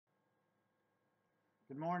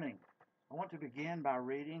Good morning. I want to begin by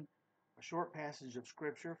reading a short passage of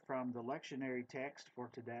Scripture from the lectionary text for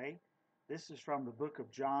today. This is from the book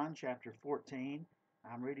of John, chapter 14.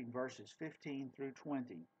 I'm reading verses 15 through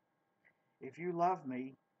 20. If you love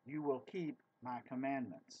me, you will keep my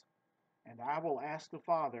commandments. And I will ask the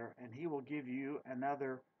Father, and he will give you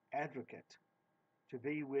another advocate to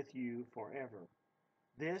be with you forever.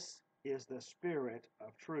 This is the Spirit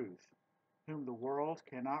of truth, whom the world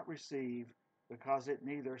cannot receive because it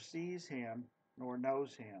neither sees him nor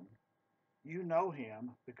knows him. You know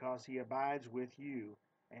him because he abides with you,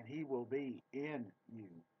 and he will be in you.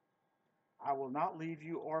 I will not leave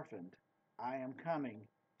you orphaned. I am coming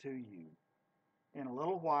to you. In a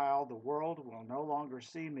little while the world will no longer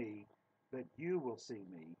see me, but you will see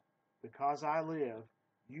me. Because I live,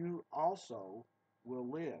 you also will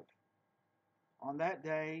live. On that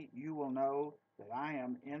day you will know that I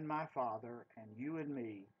am in my Father, and you in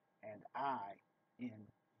me, and I in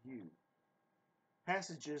you.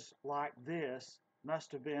 Passages like this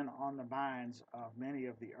must have been on the minds of many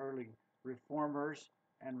of the early reformers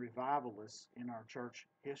and revivalists in our church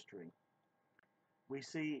history. We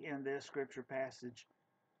see in this scripture passage,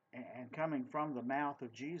 and coming from the mouth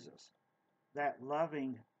of Jesus, that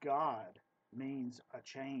loving God means a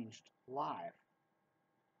changed life.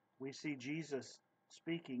 We see Jesus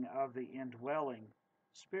speaking of the indwelling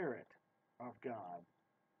Spirit of God.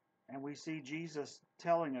 And we see Jesus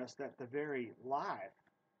telling us that the very life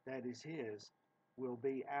that is his will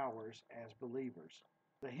be ours as believers.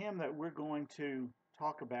 The hymn that we're going to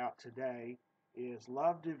talk about today is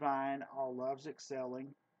Love Divine, All Loves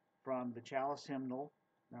Excelling, from the Chalice Hymnal,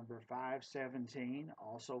 number 517,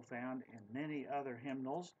 also found in many other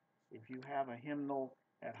hymnals. If you have a hymnal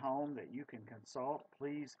at home that you can consult,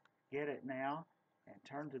 please get it now and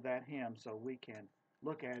turn to that hymn so we can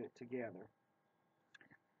look at it together.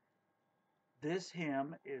 This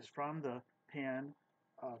hymn is from the pen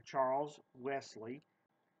of Charles Wesley.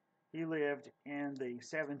 He lived in the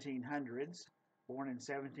 1700s, born in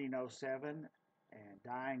 1707 and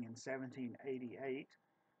dying in 1788.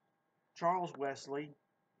 Charles Wesley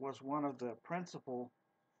was one of the principal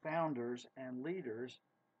founders and leaders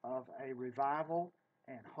of a revival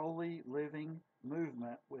and holy living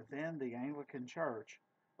movement within the Anglican Church,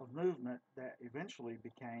 a movement that eventually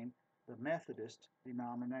became the Methodist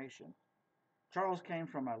denomination. Charles came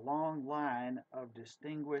from a long line of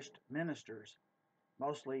distinguished ministers,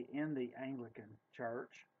 mostly in the Anglican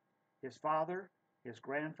Church. His father, his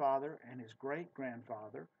grandfather, and his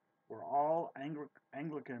great-grandfather were all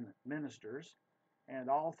Anglican ministers, and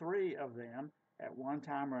all three of them at one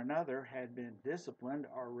time or another had been disciplined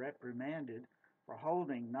or reprimanded for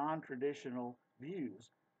holding non-traditional views,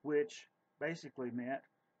 which basically meant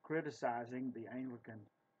criticizing the Anglican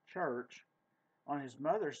Church. On his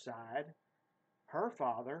mother's side, her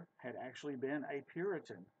father had actually been a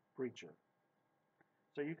Puritan preacher.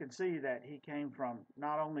 So you can see that he came from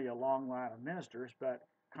not only a long line of ministers, but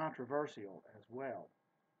controversial as well.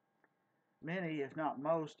 Many, if not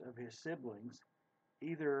most, of his siblings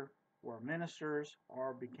either were ministers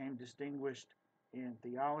or became distinguished in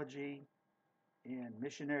theology, in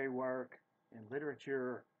missionary work, in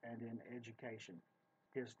literature, and in education.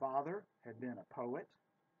 His father had been a poet,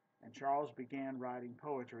 and Charles began writing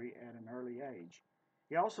poetry at an early age.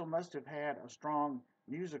 He also must have had a strong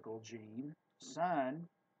musical gene. Son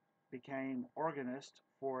became organist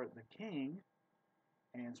for the king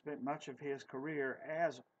and spent much of his career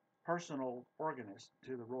as personal organist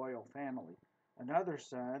to the royal family. Another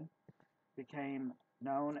son became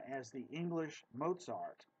known as the English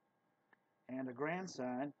Mozart, and a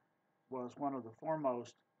grandson was one of the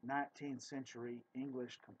foremost 19th century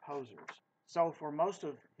English composers. So for most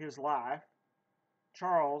of his life,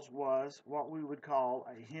 Charles was what we would call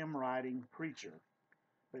a hymn-writing preacher.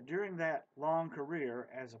 But during that long career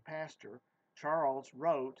as a pastor, Charles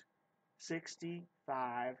wrote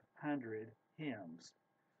 6,500 hymns.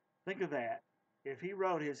 Think of that. If he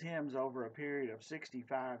wrote his hymns over a period of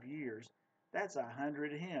 65 years, that's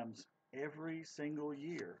 100 hymns every single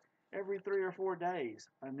year. Every 3 or 4 days,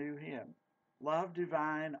 a new hymn. Love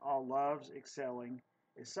Divine, All Loves Excelling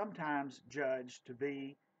is sometimes judged to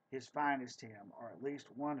be his finest hymn, or at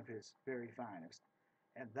least one of his very finest.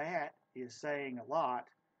 And that is saying a lot,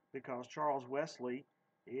 because Charles Wesley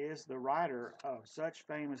is the writer of such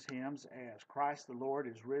famous hymns as Christ the Lord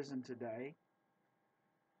is Risen Today,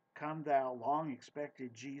 Come Thou Long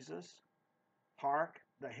Expected Jesus, Hark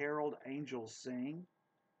the Herald Angels Sing,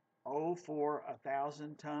 Oh for a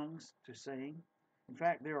Thousand Tongues to Sing. In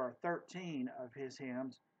fact, there are 13 of his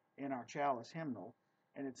hymns in our Chalice Hymnal,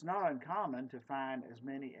 and it's not uncommon to find as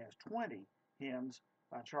many as 20 hymns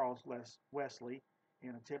by Charles Wesley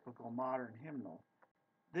in a typical modern hymnal.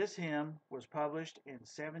 This hymn was published in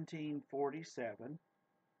 1747.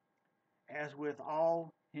 As with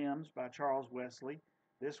all hymns by Charles Wesley,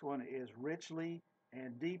 this one is richly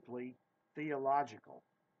and deeply theological,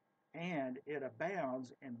 and it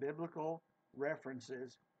abounds in biblical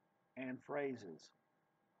references and phrases.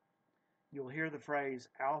 You'll hear the phrase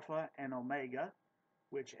Alpha and Omega,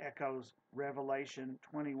 which echoes Revelation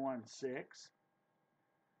 21:6.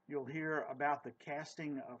 You'll hear about the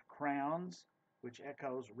casting of crowns, which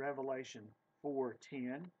echoes Revelation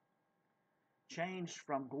 4:10. Changed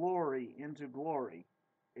from glory into glory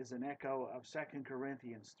is an echo of 2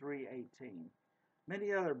 Corinthians 3:18.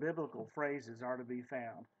 Many other biblical phrases are to be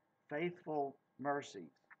found. Faithful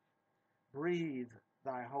mercies. Breathe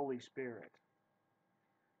thy Holy Spirit.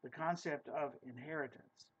 The concept of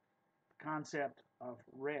inheritance. The concept of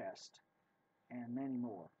rest, and many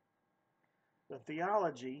more. The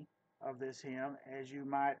theology of this hymn, as you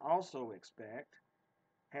might also expect,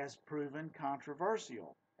 has proven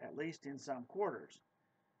controversial, at least in some quarters.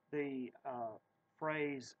 The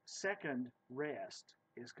phrase second rest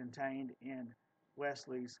is contained in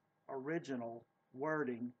Wesley's original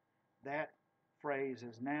wording. That phrase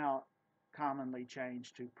is now commonly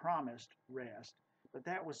changed to promised rest, but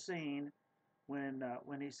that was seen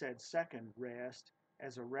when he said second rest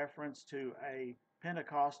as a reference to a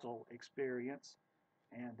Pentecostal experience,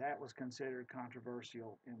 and that was considered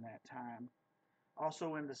controversial in that time.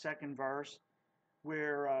 Also in the second verse,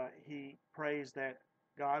 where he prays that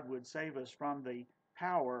God would save us from the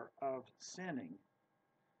power of sinning.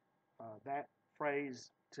 That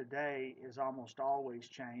phrase today is almost always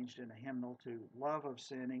changed in a hymnal to love of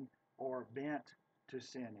sinning or bent to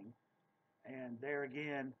sinning. And there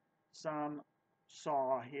again, some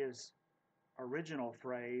saw his original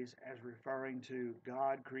phrase as referring to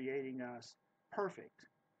God creating us perfect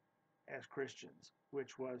as Christians,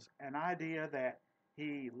 which was an idea that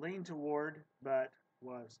he leaned toward but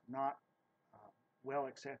was not well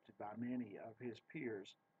accepted by many of his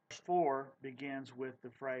peers. Verse 4 begins with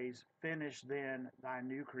the phrase, finish then thy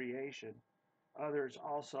new creation. Others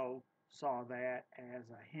also saw that as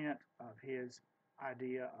a hint of his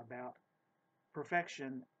idea about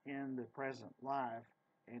perfection in the present life,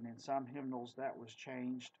 and in some hymnals that was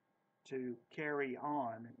changed to carry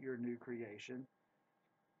on your new creation.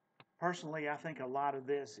 Personally, I think a lot of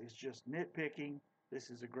this is just nitpicking. This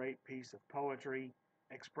is a great piece of poetry,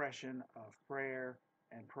 expression of prayer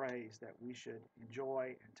and praise that we should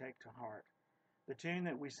enjoy and take to heart. The tune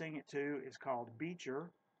that we sing it to is called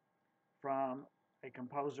Beecher, from a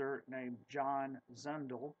composer named John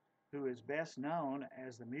Zundel, who is best known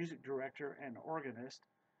as the music director and organist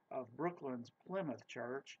of Brooklyn's Plymouth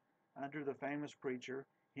Church under the famous preacher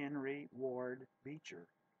Henry Ward Beecher,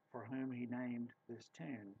 for whom he named this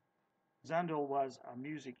tune. Zundel was a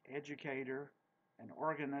music educator, an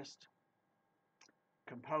organist,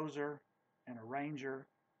 composer, an arranger,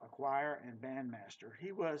 a choir and bandmaster.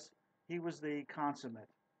 He was the consummate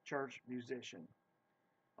church musician.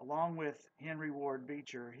 Along with Henry Ward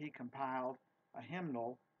Beecher, he compiled a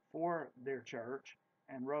hymnal for their church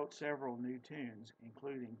and wrote several new tunes,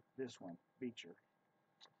 including this one, Beecher.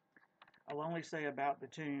 I'll only say about the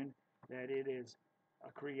tune that it is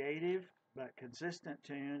a creative but consistent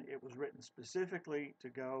tune. It was written specifically to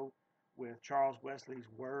go with Charles Wesley's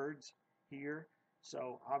words here,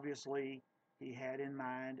 so obviously he had in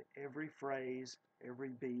mind every phrase, every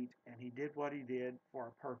beat, and he did what he did for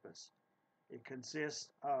a purpose. It consists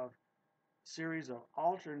of a series of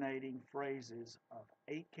alternating phrases of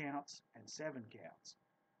 8 counts and 7 counts.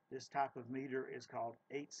 This type of meter is called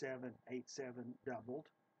 8-7-8-7 doubled.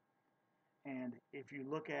 And if you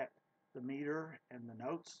look at the meter and the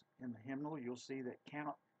notes in the hymnal, you'll see that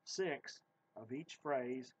count 6 of each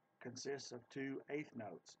phrase consists of 2 eighth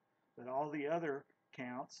notes. But all the other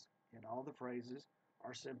counts in all the phrases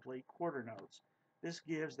are simply quarter notes. This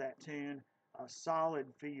gives that tune a solid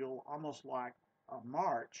feel, almost like a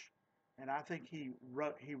march, and I think he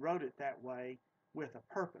wrote it that way with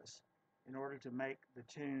a purpose, in order to make the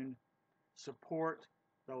tune support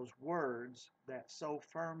those words that so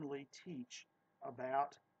firmly teach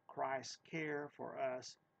about Christ's care for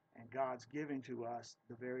us and God's giving to us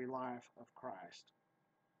the very life of Christ.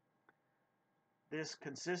 This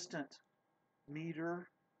consistent meter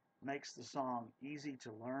makes the song easy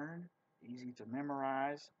to learn, easy to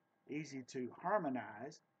memorize, easy to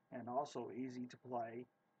harmonize, and also easy to play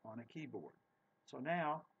on a keyboard. So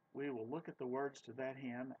now we will look at the words to that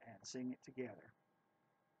hymn and sing it together.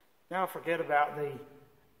 Now forget about the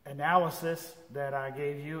analysis that I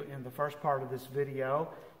gave you in the first part of this video,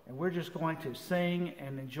 and we're just going to sing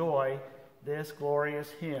and enjoy this glorious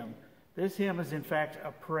hymn. This hymn is in fact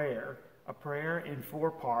a prayer in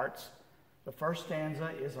 4 parts. The first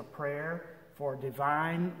stanza is a prayer for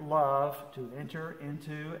divine love to enter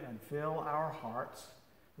into and fill our hearts.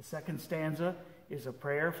 The second stanza is a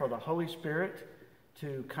prayer for the Holy Spirit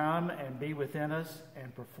to come and be within us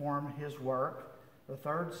and perform his work. The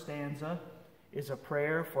third stanza is a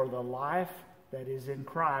prayer for the life that is in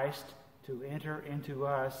Christ to enter into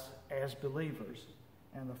us as believers.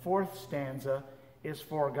 And the fourth stanza is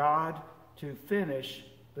for God to finish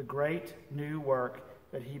the great new work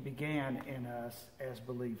that he began in us as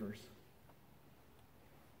believers.